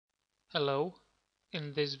Hello,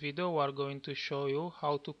 in this video we are going to show you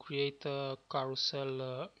how to create a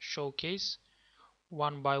carousel showcase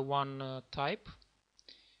one by one type.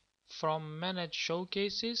 From manage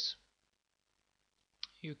showcases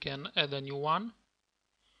you can add a new one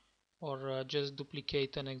or just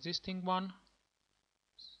duplicate an existing one.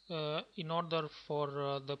 In order for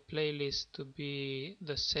the playlist to be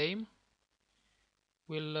the same,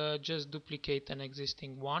 we'll just duplicate an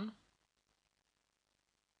existing one.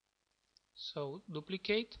 So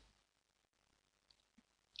duplicate.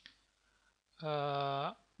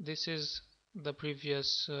 This is the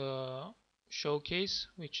previous showcase,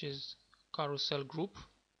 which is carousel group.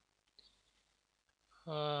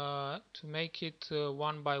 To make it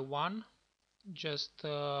one by one, just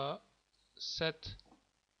set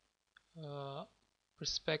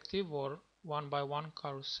perspective or one by one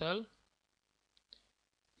carousel.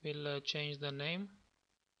 We'll change the name.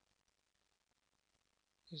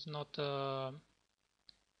 It's not a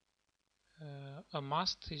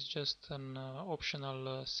must, it's just an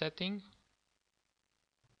optional setting.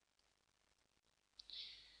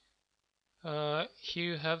 Here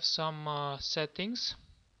you have some settings.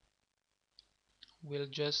 We'll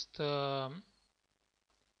just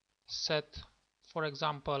set, for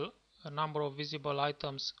example, a number of visible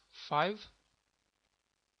items 5.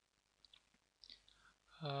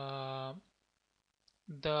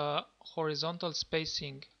 The horizontal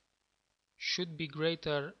spacing should be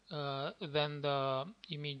greater than the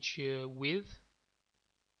image width,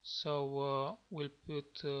 so we'll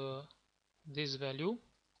put this value.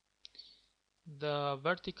 The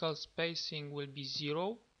vertical spacing will be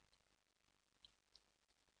 0.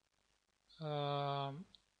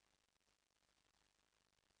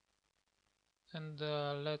 And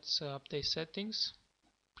let's update settings,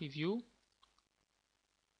 preview,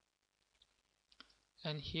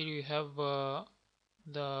 and here you have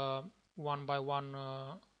the one by one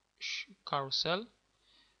carousel.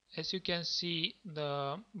 As you can see,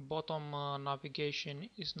 the bottom navigation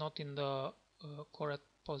is not in the correct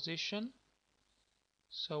position,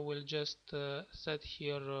 so we'll just set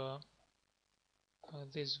here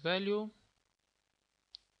this value.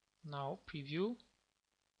 Now preview,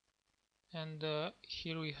 and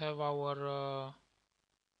here we have our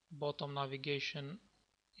bottom navigation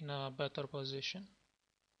in a better position.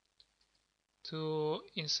 To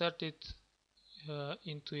insert it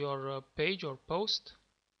into your page or post,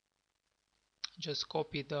 just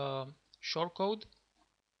copy the shortcode,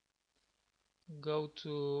 go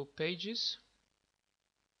to pages,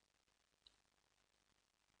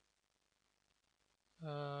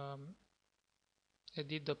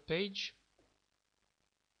 edit the page,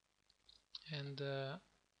 and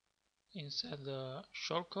insert the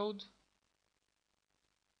shortcode.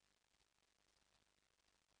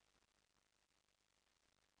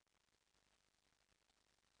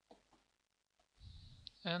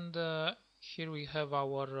 And here we have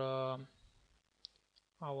our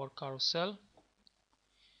carousel.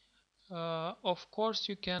 Of course,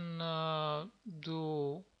 you can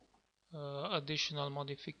do additional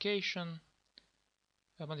modifications.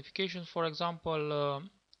 For example,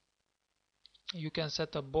 you can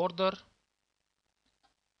set a border.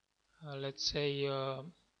 Let's say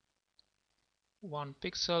 1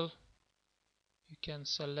 pixel. You can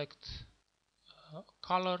select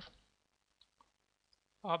color,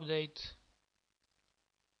 update,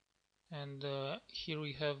 and here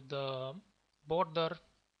we have the border.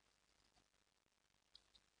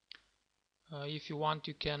 If you want,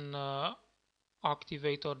 you can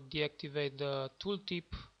activate or deactivate the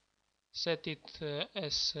tooltip, set it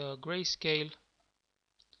as grayscale,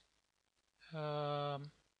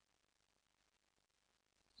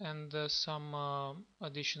 and some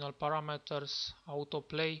additional parameters,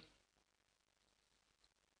 autoplay.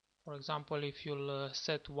 For example, if you'll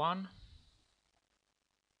set 1,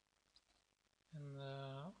 and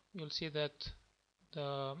you'll see that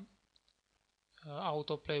the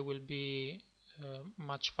autoplay will be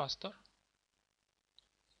much faster.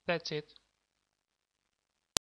 That's it.